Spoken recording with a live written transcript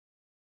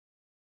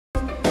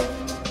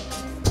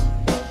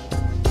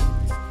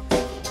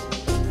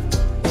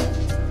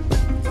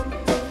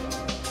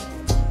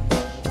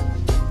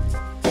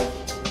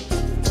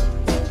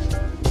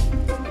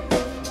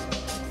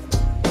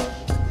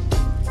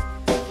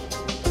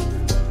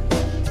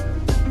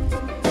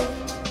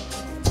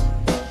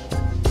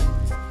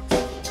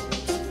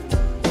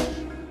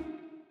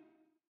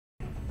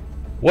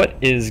What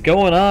is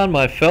going on,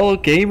 my fellow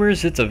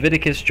gamers? It's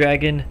Aviticus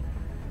Dragon,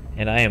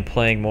 and I am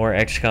playing more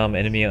XCOM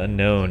Enemy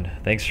Unknown.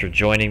 Thanks for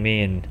joining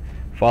me and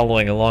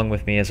following along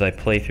with me as I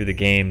play through the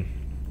game.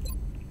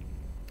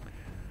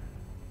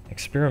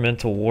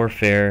 Experimental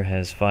warfare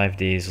has 5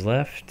 days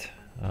left.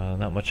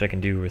 Not much I can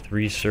do with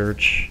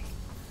research.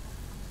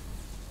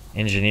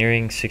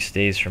 Engineering, 6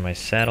 days for my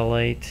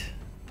satellite.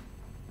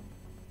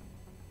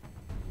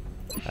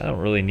 I don't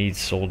really need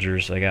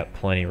soldiers, I got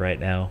plenty right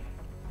now.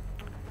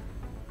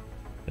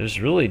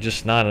 There's really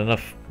just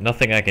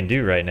nothing I can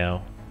do right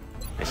now.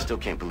 I still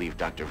can't believe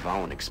Dr.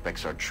 Vaughn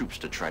expects our troops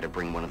to try to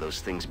bring one of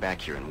those things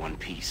back here in one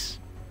piece,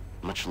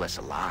 much less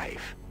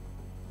alive.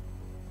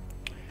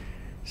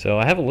 So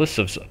I have a list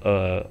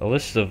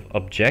of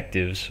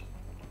objectives: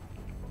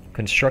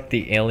 construct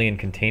the alien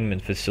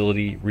containment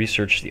facility,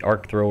 research the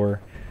arc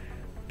thrower,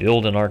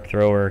 build an arc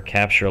thrower,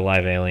 capture a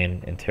live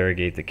alien,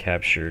 interrogate the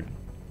captured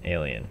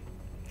alien.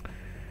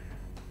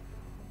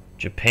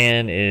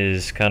 Japan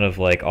is kind of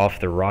like off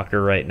the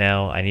rocker right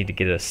now. I need to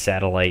get a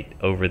satellite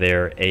over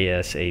there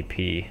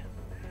ASAP.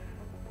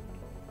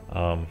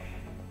 Yeah,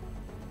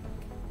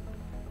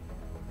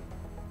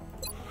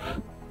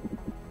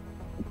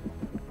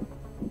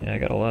 I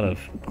got a lot of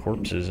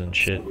corpses and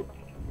shit,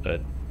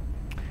 but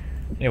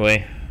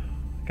anyway,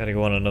 gotta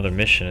go on another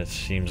mission, it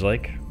seems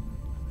like.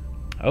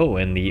 Oh,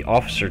 and the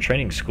officer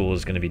training school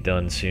is gonna be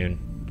done soon.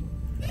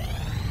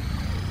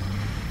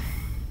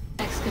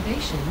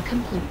 Excavation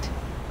complete.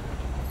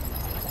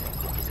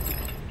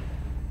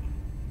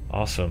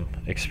 Awesome.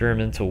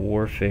 Experimental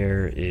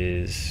warfare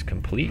is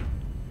complete.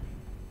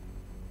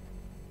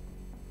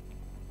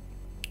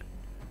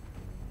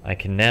 I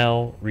can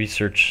now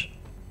research,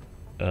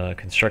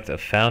 construct a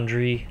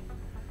foundry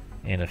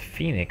and a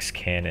phoenix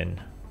cannon.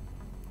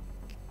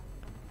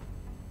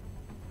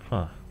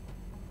 Huh.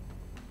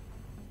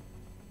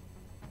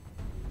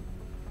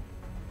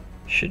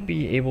 Should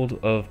be able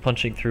of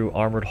punching through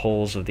armored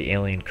hulls of the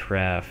alien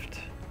craft.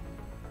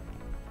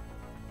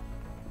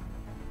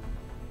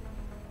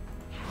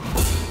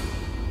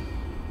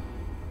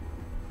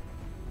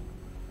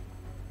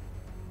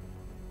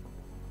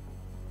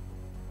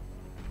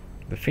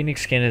 The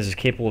Phoenix cannon is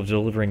capable of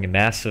delivering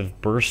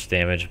massive burst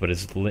damage, but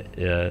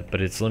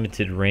its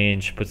limited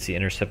range puts the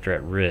interceptor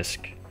at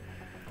risk.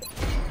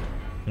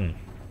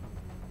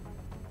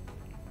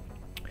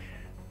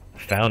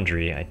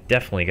 Foundry, I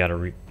definitely got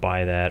to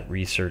buy that,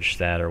 research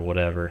that, or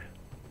whatever.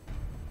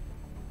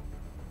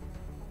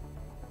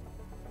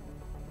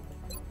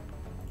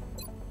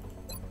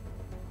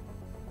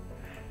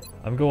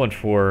 I'm going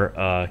for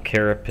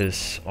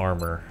carapace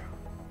armor.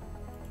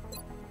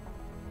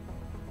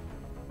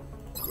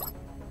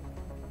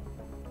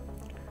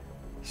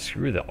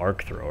 Screw the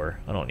arc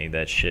thrower. I don't need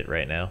that shit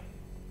right now.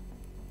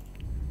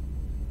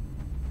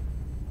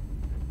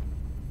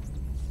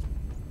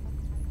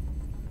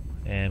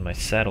 And my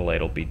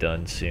satellite will be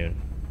done soon.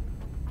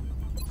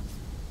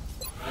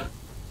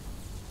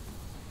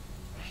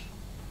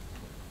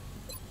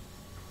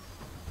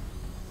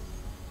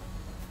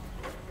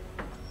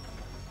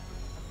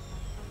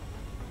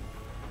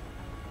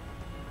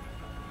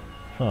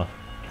 Huh.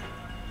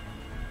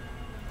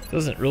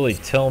 Doesn't really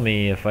tell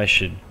me if I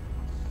should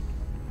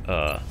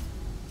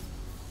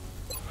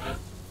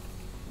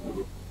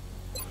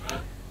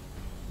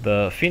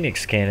the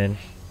Phoenix cannon.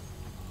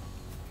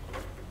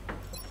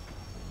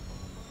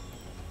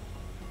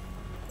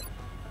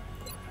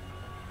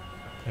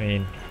 I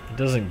mean, it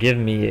doesn't give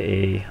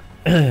me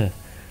a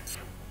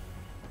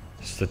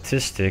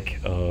statistic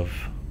of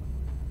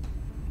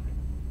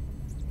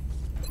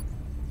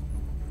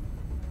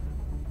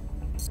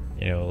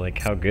like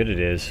how good it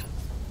is.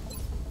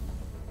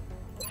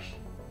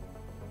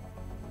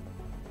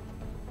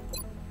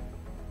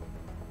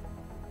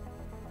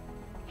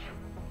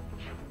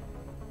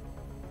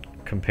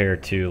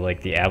 Compared to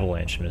like the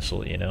avalanche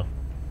missile, you know.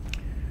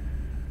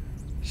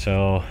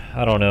 So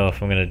I don't know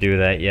if I'm gonna do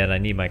that yet. I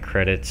need my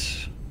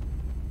credits.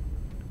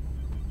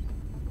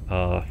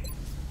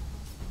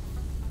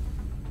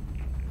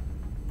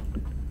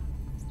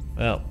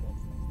 Well,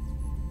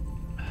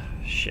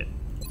 shit.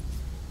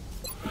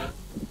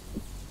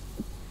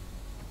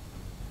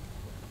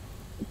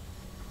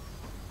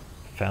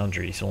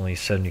 Foundry's only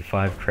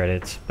 75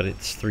 credits, but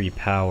it's 3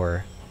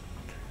 power.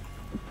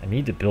 I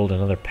need to build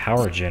another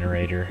power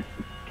generator.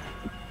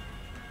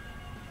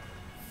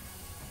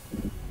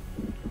 I'm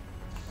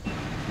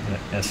gonna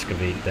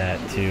excavate that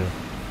too.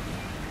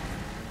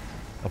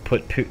 I'll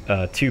put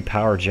 2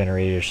 power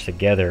generators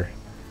together.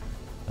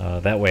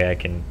 That way I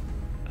can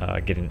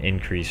get an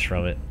increase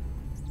from it.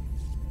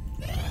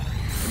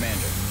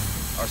 Commander,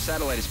 our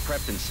satellite is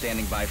prepped and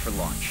standing by for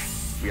launch.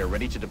 We are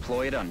ready to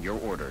deploy it on your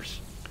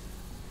orders.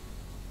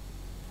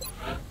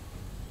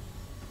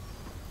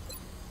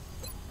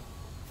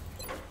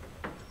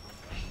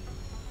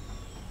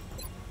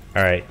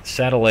 Alright,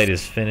 satellite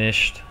is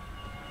finished.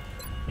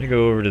 I'm gonna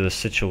go over to the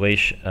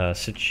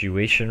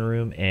situation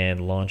room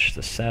and launch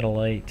the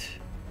satellite.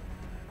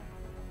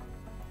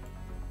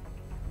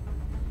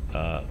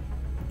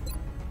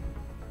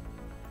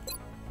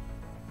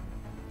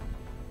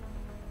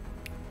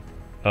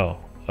 Oh,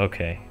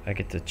 okay. I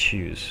get to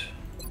choose.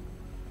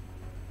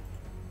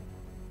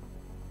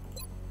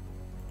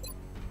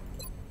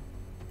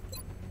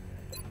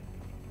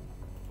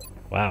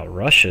 Wow,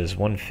 Russia is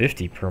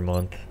 150 per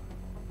month.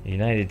 The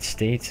United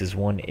States is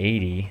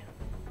 180.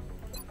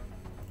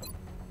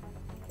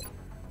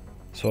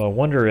 So I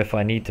wonder if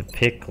I need to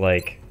pick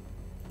like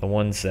the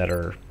ones that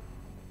are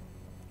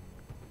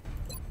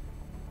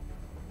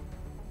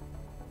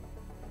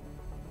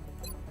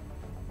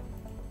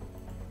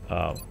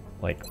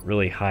like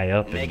really high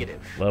up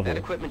Negative. in level. That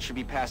equipment should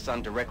be passed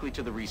on directly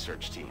to the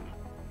research team.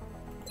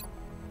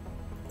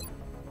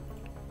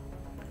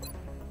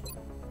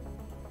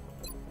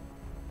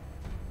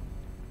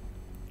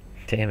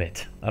 Damn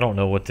it. I don't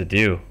know what to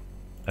do.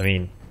 I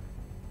mean,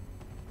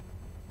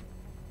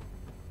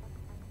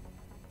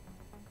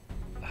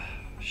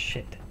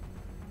 shit.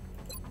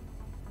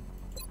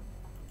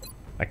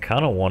 I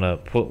kind of want to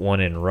put one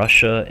in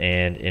Russia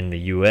and in the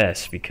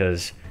US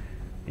because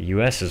the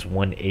US is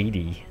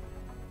 180.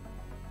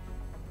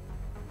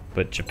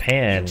 But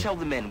Japan... You tell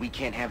the men we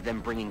can't have them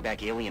bringing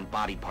back alien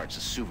body parts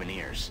as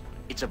souvenirs.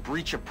 It's a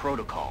breach of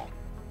protocol.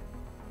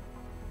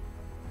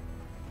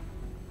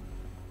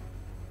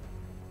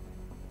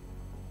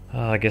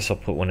 I guess I'll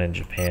put one in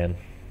Japan.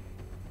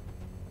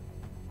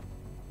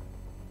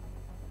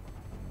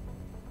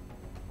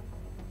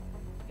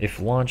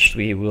 If launched,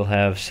 we will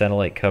have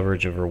satellite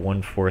coverage over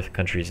 1/4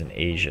 countries in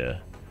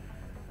Asia.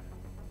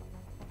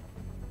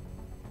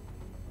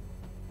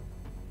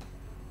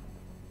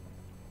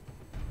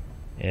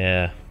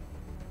 Yeah.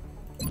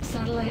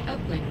 Satellite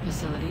uplink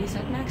facilities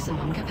at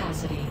maximum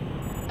capacity.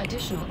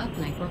 Additional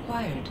uplink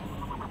required.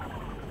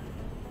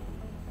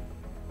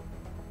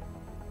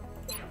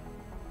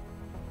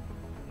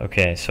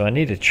 Okay, so I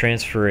need to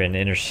transfer an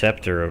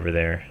interceptor over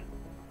there.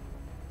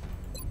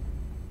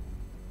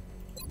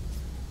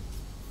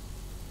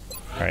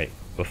 Alright,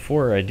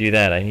 before I do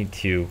that, I need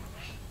to...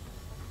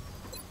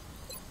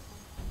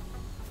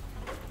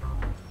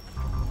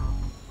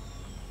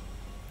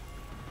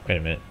 Wait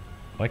a minute.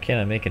 Why can't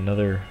I make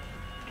another...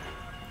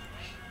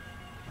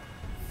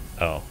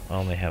 Oh, I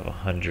only have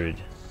 100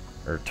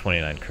 or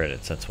 29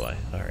 credits, that's why.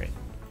 Alright.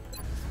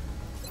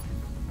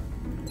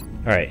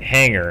 Alright,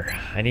 hangar.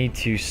 I need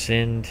to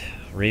send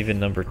Raven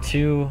number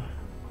 2.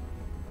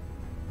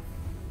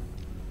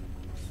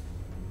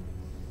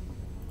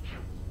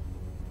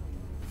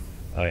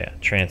 Oh yeah,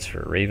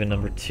 transfer. Raven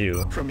number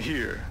 2. From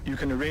here, you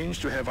can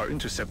arrange to have our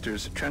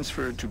interceptors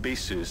transferred to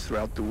bases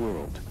throughout the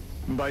world.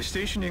 By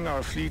stationing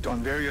our fleet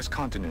on various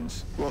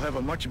continents, we'll have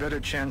a much better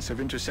chance of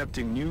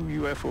intercepting new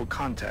UFO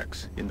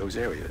contacts in those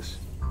areas.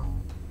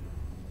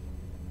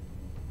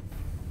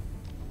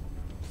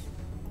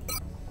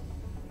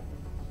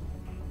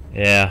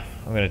 Yeah,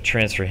 I'm gonna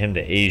transfer him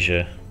to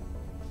Asia.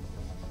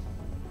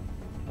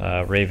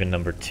 Raven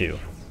number 2.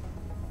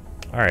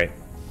 Alright.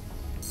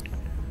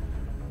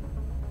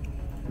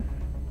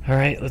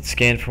 Alright, let's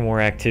scan for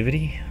more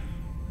activity.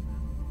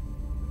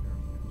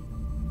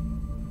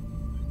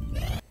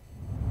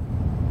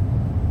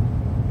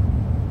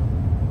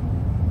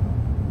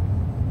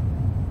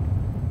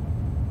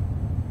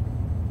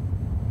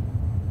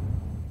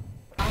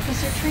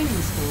 Officer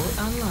Training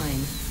School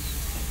online.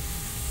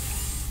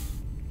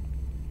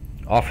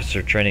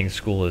 Officer training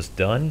school is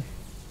done.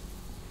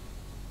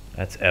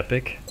 That's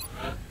epic.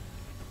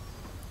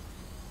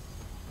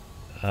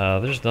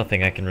 There's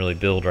nothing I can really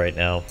build right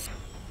now.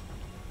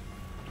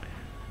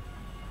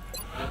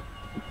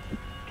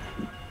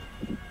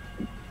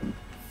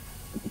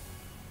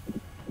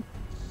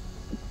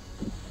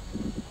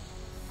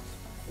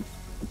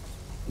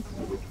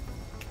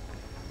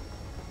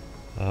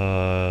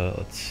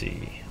 Let's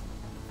see.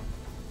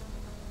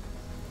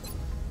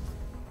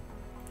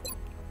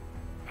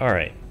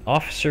 Alright,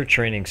 officer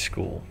training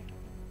school.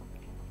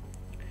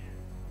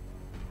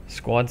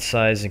 Squad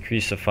size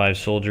increased to 5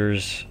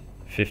 soldiers,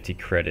 50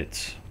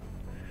 credits.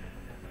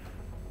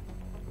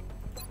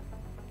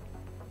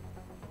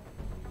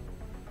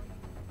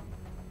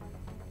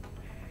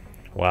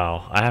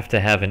 Wow, I have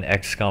to have an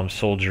XCOM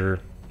soldier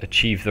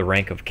achieve the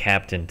rank of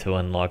captain to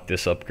unlock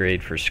this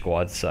upgrade for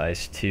squad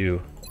size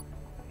 2.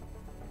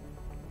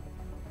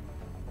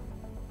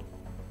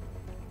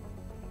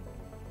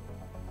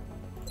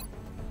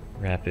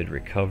 Rapid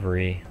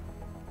recovery.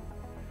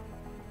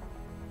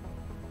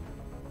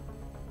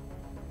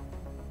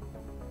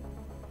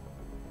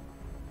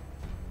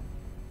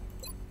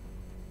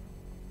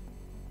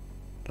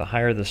 The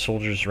higher the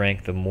soldier's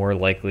rank, the more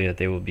likely that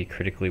they will be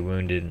critically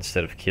wounded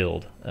instead of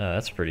killed.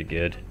 That's pretty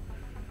good.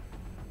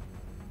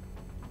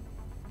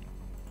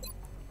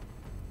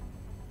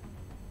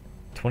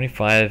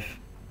 %25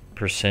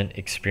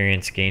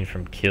 experience gained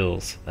from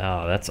kills.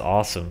 Oh, that's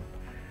awesome.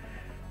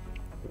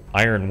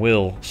 Iron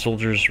Will.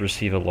 Soldiers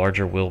receive a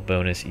larger will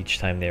bonus each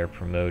time they are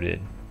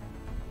promoted.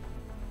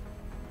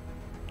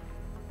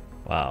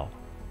 Wow.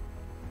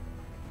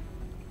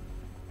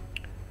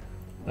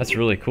 That's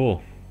really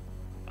cool.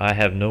 I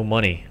have no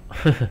money.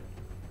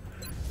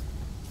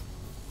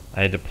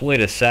 I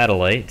deployed a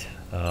satellite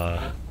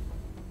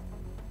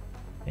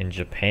in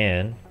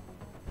Japan.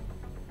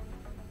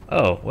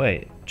 Oh,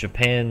 wait.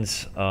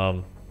 Japan's,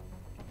 Oh,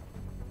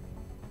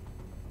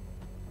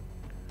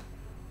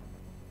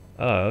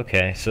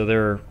 okay. So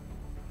their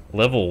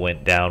level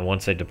went down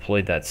once I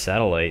deployed that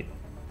satellite.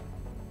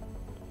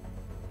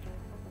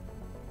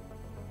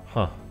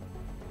 Huh.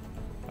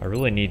 I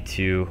really need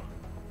to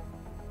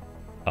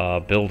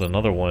build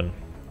another one.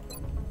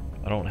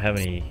 I don't have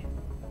any...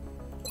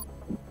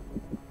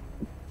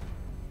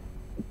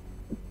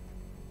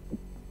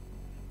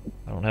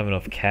 I don't have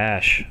enough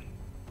cash.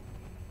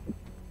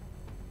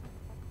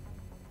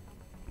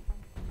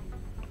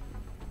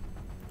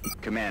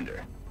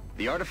 Commander,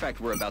 the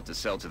artifact we're about to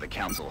sell to the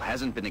Council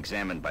hasn't been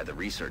examined by the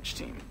research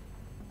team.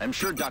 I'm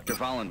sure Dr.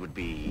 Volland would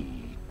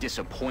be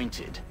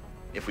disappointed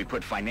if we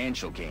put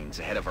financial gains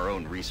ahead of our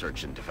own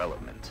research and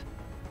development.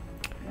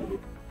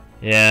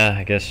 Yeah,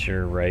 I guess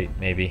you're right,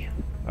 maybe.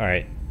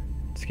 Alright,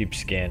 let's keep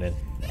scanning.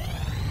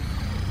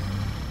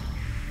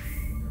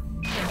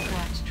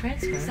 Aircraft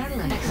transfer.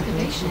 Satellite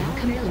excavation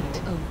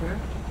complete. Over.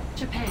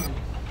 Japan.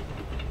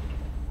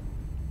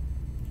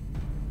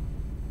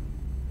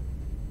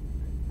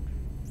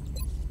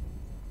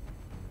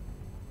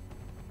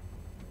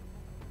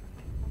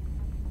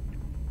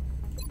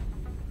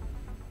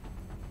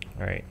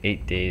 Alright,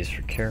 8 days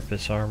for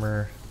carapace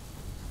armor.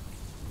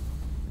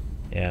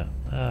 Yeah,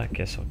 I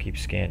guess I'll keep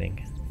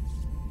scanning.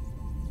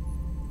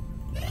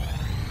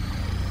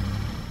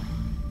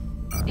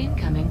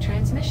 Incoming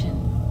transmission.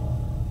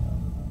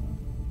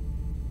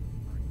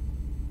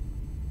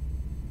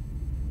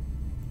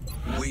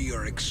 We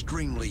are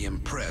extremely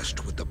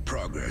impressed with the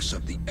progress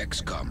of the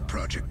XCOM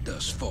project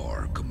thus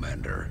far,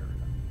 Commander.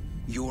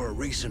 Your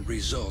recent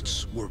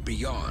results were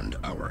beyond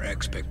our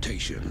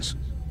expectations,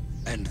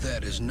 and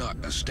that is not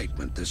a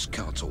statement this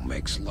council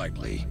makes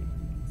lightly.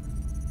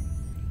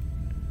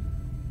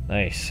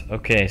 Nice.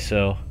 Okay,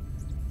 so...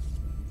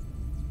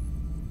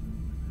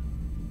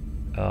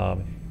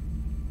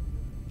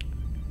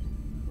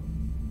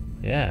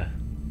 yeah.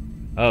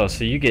 Oh,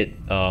 so you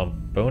get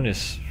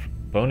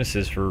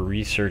bonuses for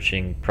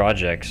researching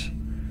projects,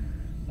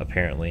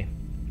 apparently.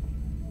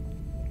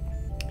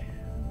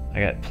 I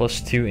got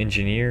 +2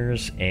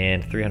 engineers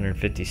and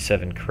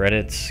 357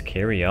 credits.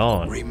 Carry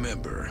on.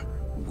 Remember,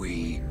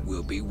 we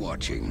will be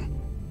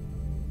watching.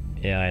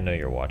 Yeah, I know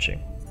you're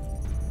watching.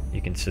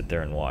 You can sit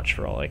there and watch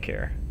for all I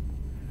care.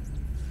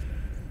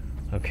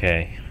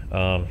 Okay,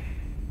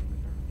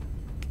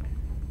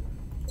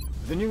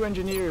 The new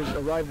engineers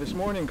arrived this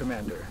morning,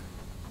 Commander.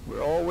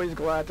 We're always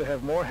glad to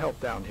have more help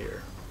down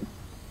here.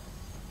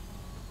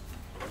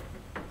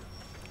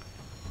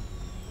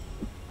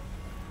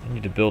 I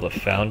need to build a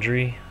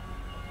foundry.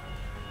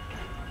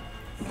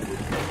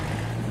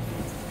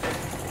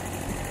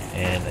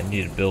 And I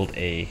need to build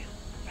a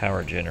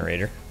power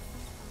generator.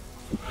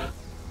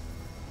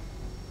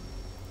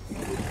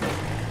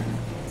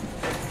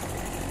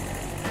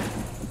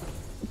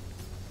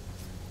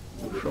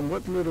 From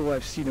what little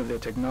I've seen of their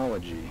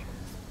technology,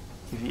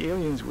 if the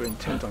aliens were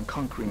intent on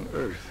conquering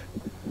Earth,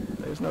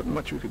 there's not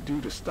much we could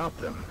do to stop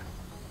them.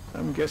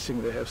 I'm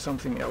guessing they have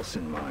something else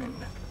in mind.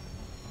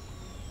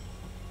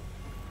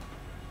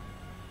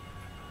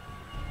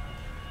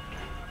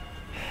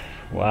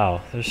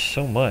 Wow, there's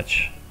so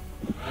much.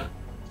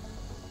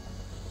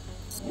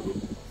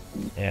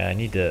 Yeah, I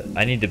need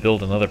to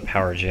build another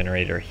power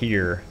generator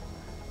here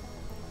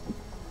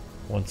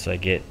once I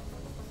get...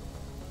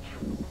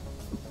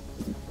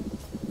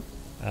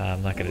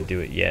 I'm not gonna do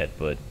it yet,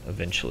 but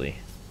eventually.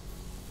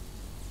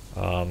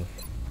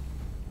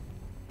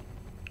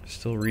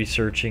 Still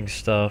researching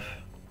stuff.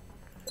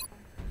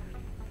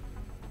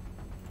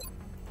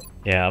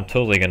 Yeah, I'm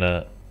totally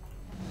gonna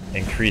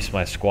increase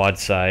my squad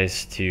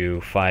size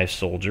to 5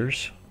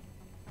 soldiers.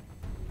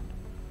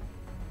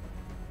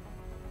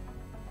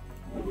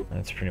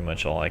 That's pretty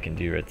much all I can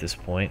do at this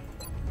point.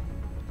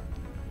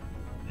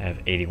 I have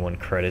 81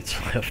 credits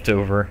left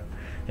over,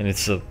 and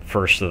it's the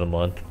first of the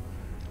month.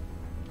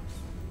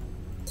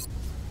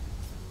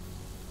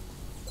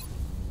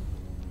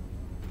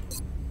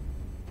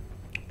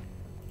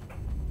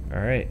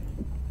 Alright,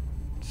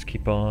 let's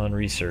keep on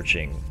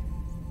researching.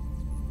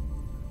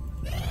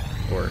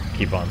 Or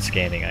keep on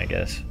scanning, I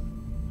guess.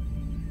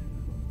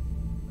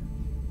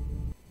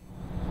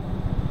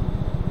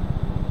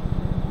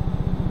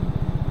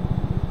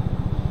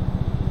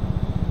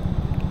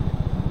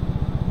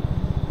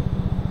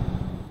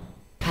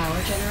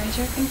 Power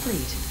generator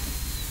complete.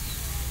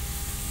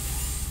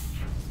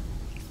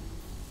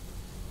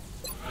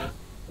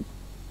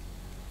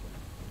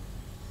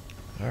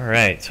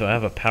 Alright, so I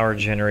have a power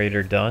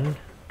generator done.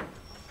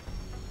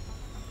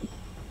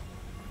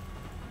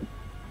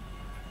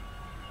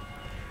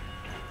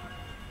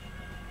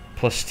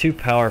 +2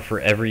 power for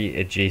every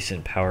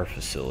adjacent power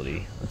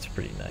facility. That's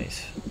pretty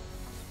nice.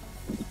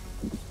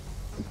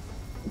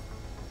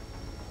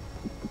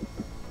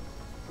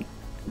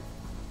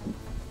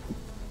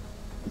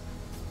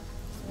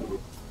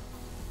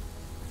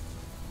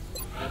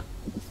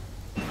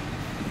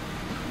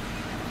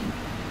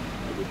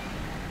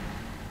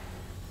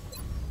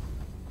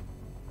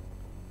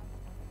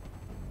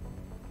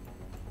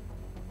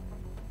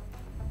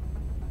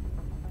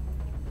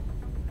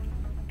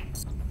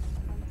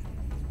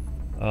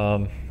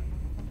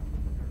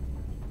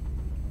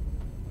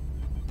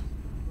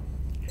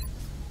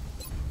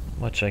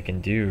 Much I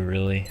can do,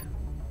 really.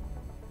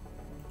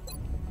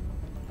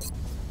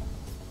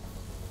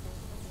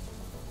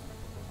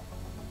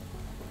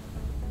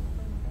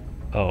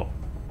 Oh.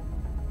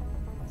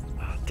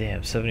 Oh,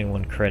 damn,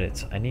 71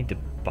 credits. I need to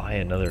buy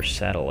another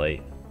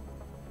satellite.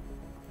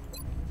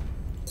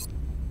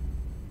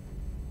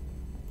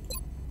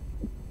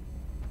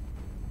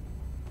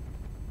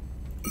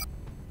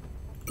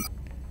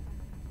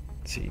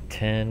 Let's see,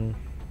 10,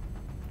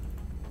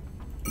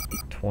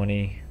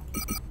 20,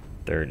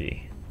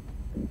 30.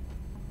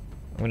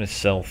 I'm gonna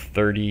sell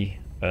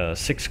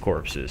 36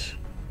 corpses.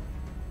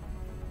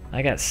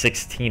 I got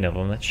 16 of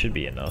them, that should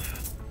be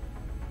enough.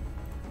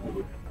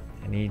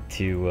 I need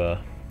to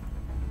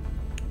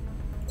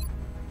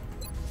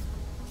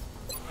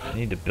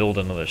build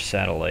another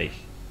satellite.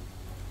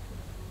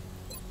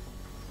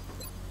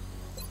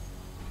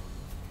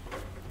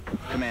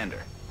 Commander,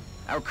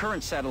 our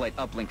current satellite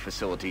uplink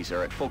facilities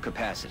are at full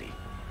capacity.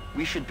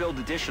 We should build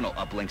additional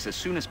uplinks as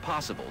soon as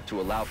possible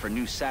to allow for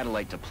new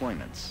satellite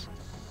deployments.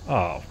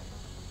 Oh.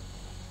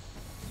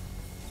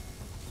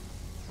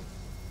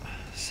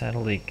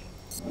 Satellite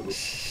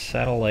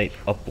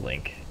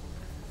uplink.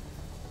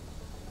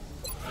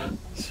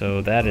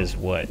 So that is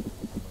what?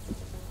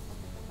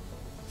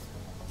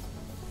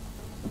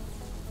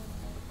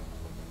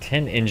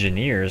 10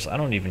 engineers? I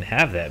don't even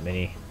have that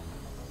many.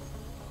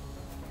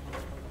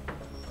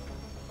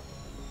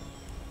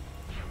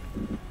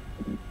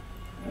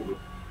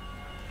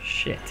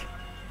 Shit.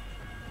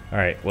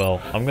 Alright,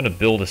 well, I'm gonna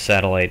build a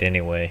satellite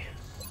anyway.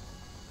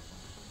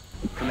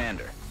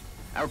 Commander,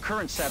 our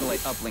current satellite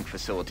uplink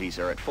facilities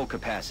are at full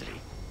capacity.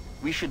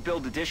 We should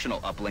build additional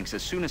uplinks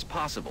as soon as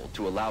possible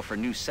to allow for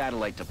new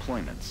satellite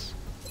deployments.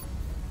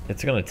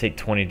 It's gonna take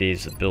 20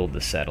 days to build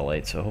the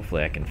satellite, so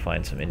hopefully I can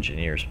find some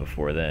engineers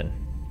before then.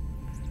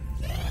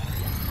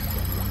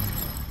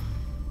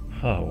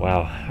 Oh,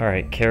 wow.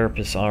 Alright,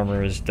 carapace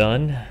armor is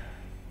done.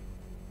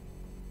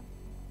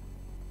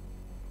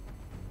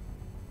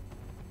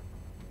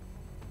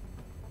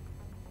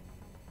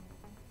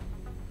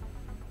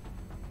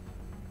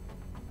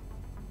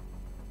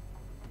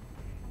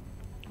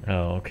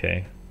 Oh,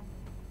 okay.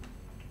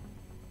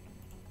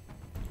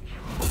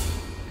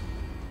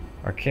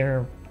 Our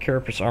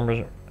carapace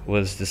armor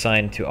was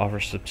designed to offer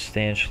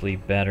substantially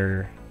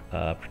better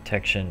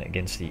protection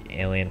against the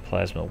alien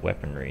plasma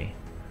weaponry.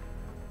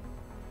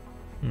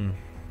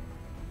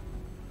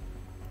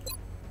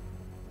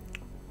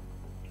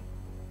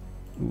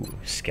 Ooh,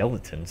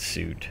 skeleton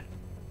suit.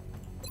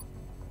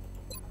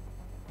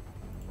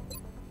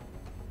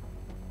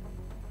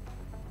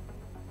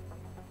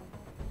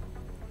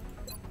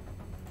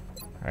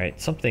 Alright,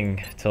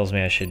 something tells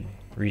me I should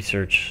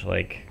research,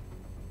 like,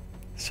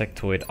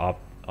 sectoid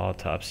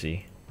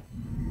autopsy.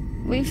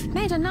 We've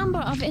made a number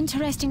of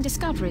interesting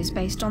discoveries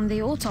based on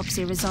the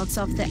autopsy results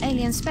of the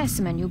alien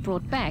specimen you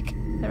brought back.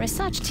 The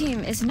research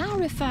team is now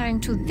referring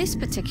to this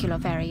particular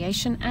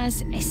variation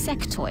as a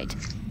sectoid,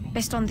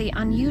 based on the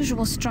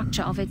unusual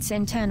structure of its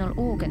internal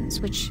organs,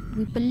 which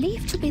we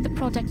believe to be the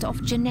product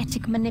of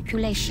genetic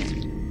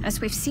manipulation. As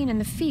we've seen in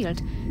the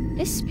field,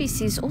 this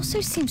species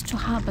also seems to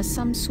harbor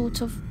some sort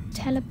of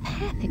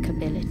telepathic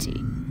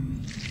ability.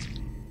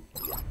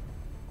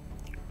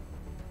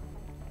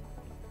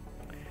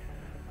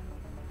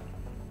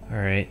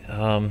 Alright,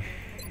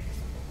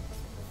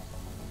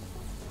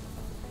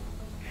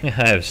 I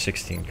have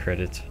 16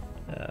 credits.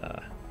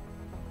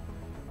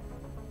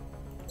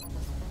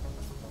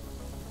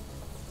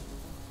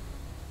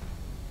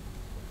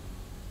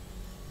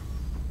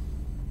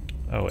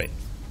 Oh wait.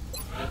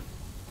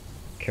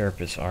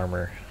 Carapace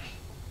armor.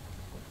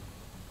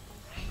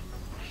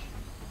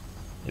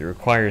 It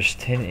requires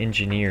 10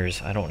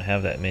 engineers. I don't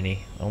have that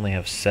many. I only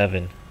have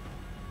 7.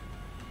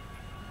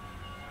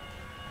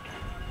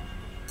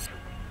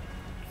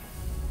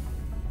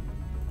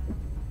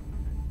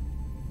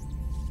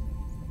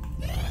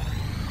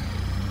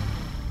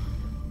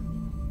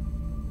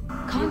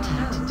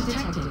 Contact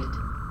detected.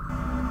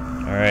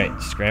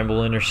 Alright,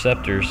 scramble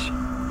interceptors.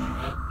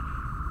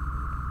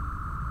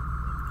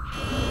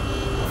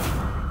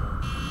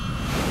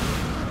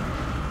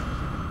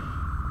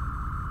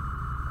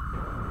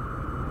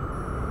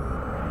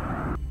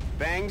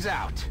 Bangs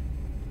out.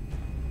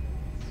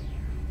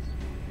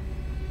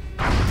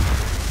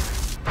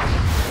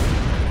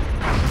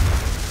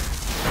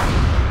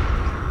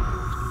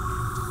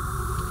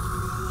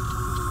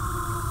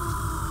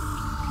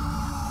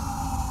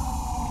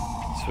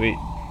 Sweet.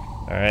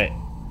 Alright,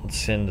 let's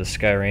send the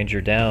Sky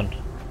Ranger down.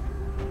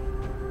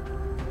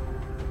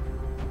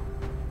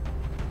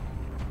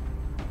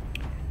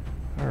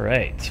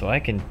 Alright, so I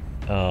can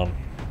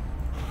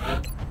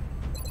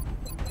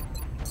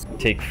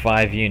take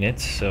 5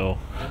 units, so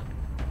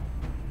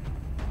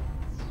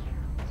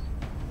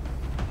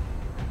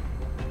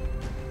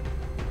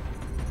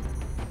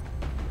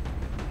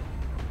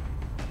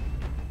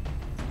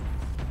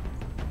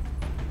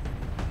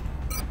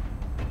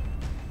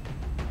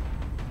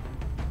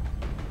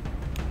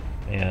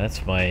yeah,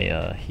 That's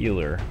my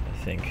healer, I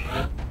think.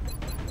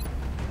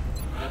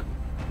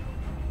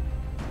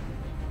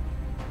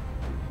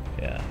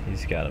 Yeah,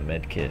 he's got a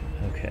med kit.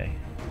 Okay.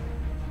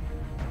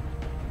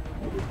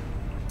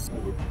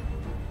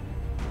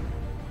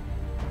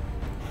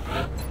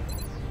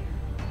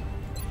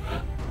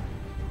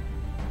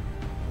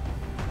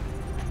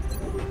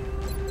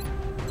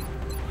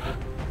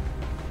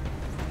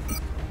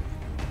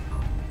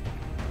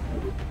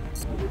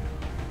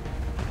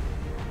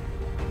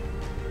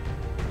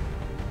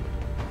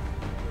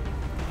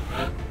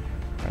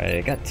 Alright,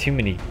 I got too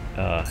many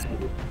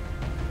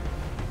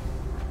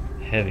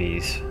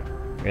heavies.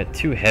 I got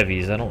 2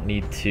 heavies. I don't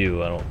need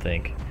 2, I don't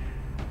think.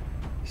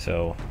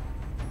 So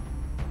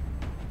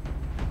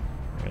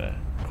I'm gonna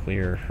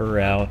clear her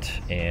out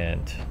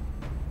and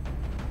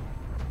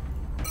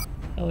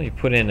let me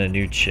put in a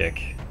new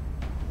chick.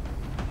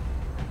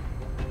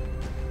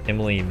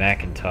 Emily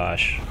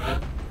McIntosh.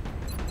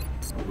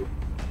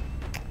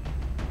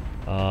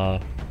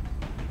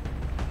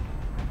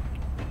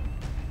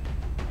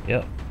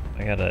 Yep,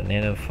 I got a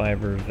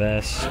nanofiber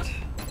vest.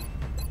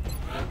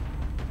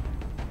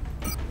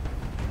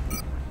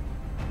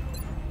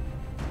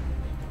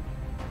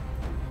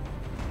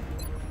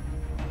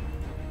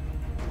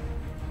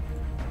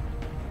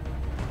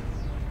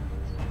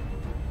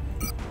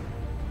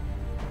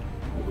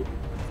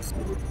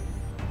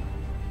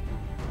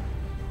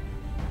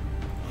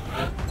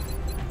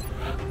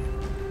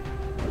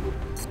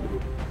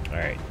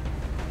 Alright.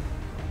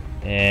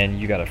 And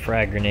you got a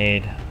frag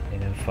grenade,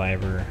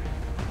 nanofiber.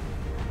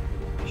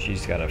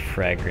 She's got a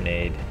frag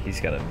grenade. He's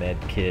got a med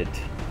kit.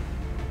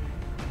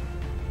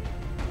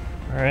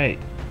 Alright,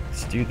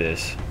 let's do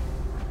this.